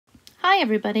Hi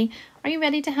everybody, are you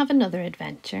ready to have another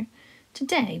adventure?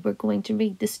 Today we're going to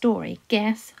read the story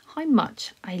Guess How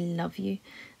Much I Love You,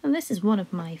 and this is one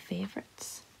of my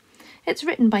favourites. It's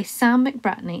written by Sam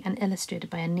Bratney and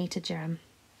illustrated by Anita Jeram.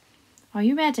 Are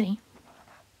you ready?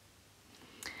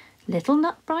 Little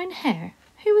Nut Brown Hare,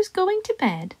 who was going to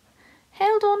bed,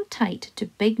 held on tight to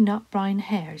Big Nut Brown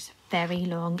Hare's very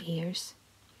long ears.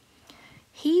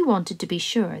 He wanted to be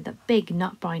sure that Big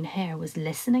Nut Brown Hare was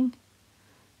listening.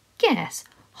 Guess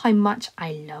how much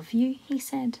I love you, he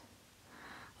said.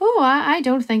 Oh, I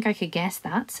don't think I could guess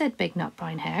that, said Big Nut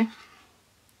Brown Hare.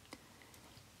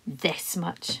 This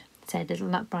much, said Little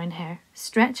Nut Brown Hare,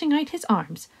 stretching out his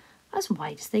arms as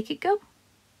wide as they could go.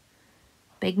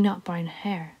 Big Nut Brown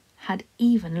Hare had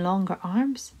even longer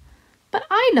arms. But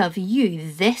I love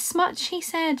you this much, he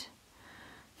said.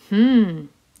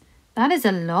 That is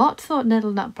a lot, thought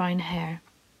Little Nut Brown Hare.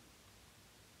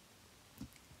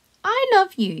 I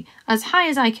love you as high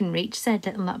as I can reach, said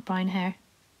Little Nut Brown Hare.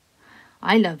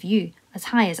 I love you as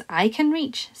high as I can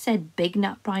reach, said Big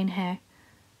Nut Brown Hare.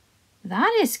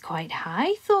 That is quite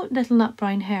high, thought Little Nut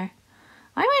Brown Hare.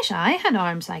 I wish I had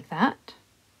arms like that.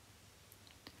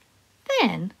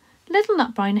 Then Little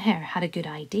Nut Brown Hare had a good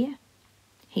idea.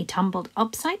 He tumbled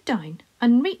upside down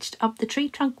and reached up the tree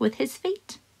trunk with his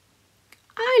feet.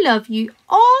 I love you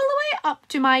all the way up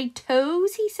to my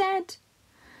toes, he said.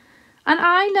 And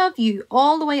I love you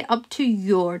all the way up to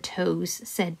your toes,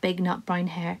 said Big Nut Brown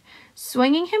Hare,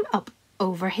 swinging him up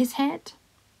over his head.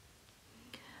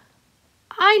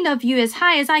 I love you as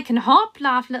high as I can hop,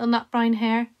 laughed Little Nut Brown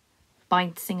Hare,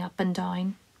 bouncing up and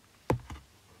down.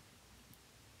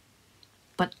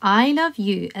 But I love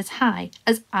you as high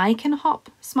as I can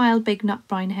hop, smiled Big Nut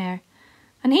Brown Hare,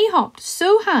 and he hopped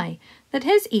so high that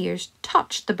his ears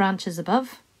touched the branches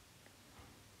above.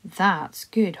 That's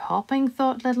good hopping,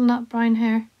 thought Little Nut Brown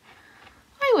Hare.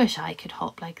 I wish I could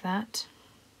hop like that.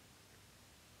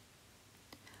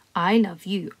 I love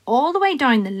you all the way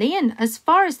down the lane as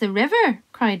far as the river,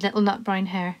 cried Little Nut Brown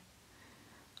Hare.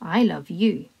 I love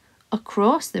you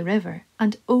across the river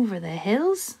and over the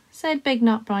hills, said Big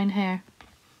Nut Brown Hare.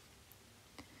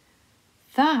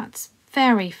 That's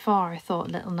very far, thought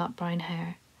Little Nut Brown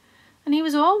Hare, and he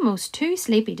was almost too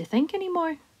sleepy to think any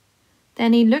more.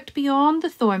 Then he looked beyond the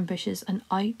thorn bushes and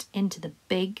out into the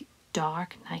big,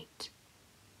 dark night.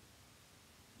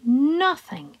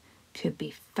 Nothing could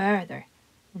be further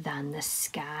than the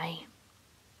sky.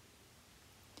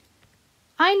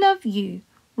 I love you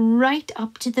right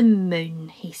up to the moon,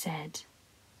 he said,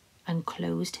 and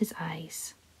closed his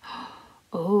eyes.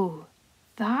 Oh,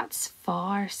 that's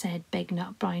far, said Big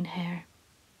Nut Brown Hare.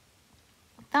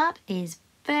 That is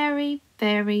very,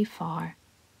 very far.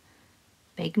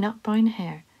 Big Nut Brown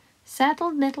Hare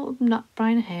settled Little Nut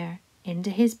Brown Hare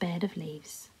into his bed of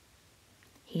leaves.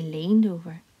 He leaned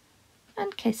over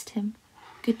and kissed him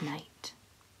good night.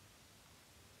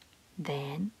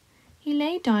 Then he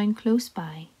lay down close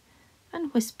by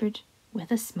and whispered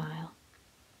with a smile,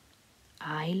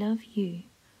 I love you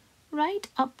right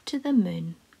up to the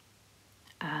moon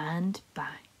and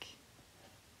back.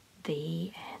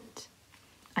 The end.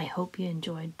 I hope you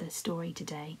enjoyed the story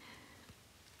today.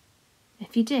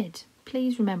 If you did,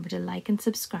 please remember to like and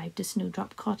subscribe to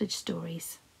Snowdrop Cottage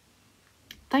Stories.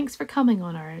 Thanks for coming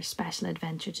on our special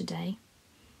adventure today.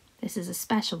 This is a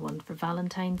special one for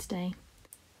Valentine's Day.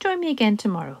 Join me again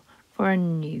tomorrow for a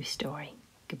new story.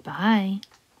 Goodbye.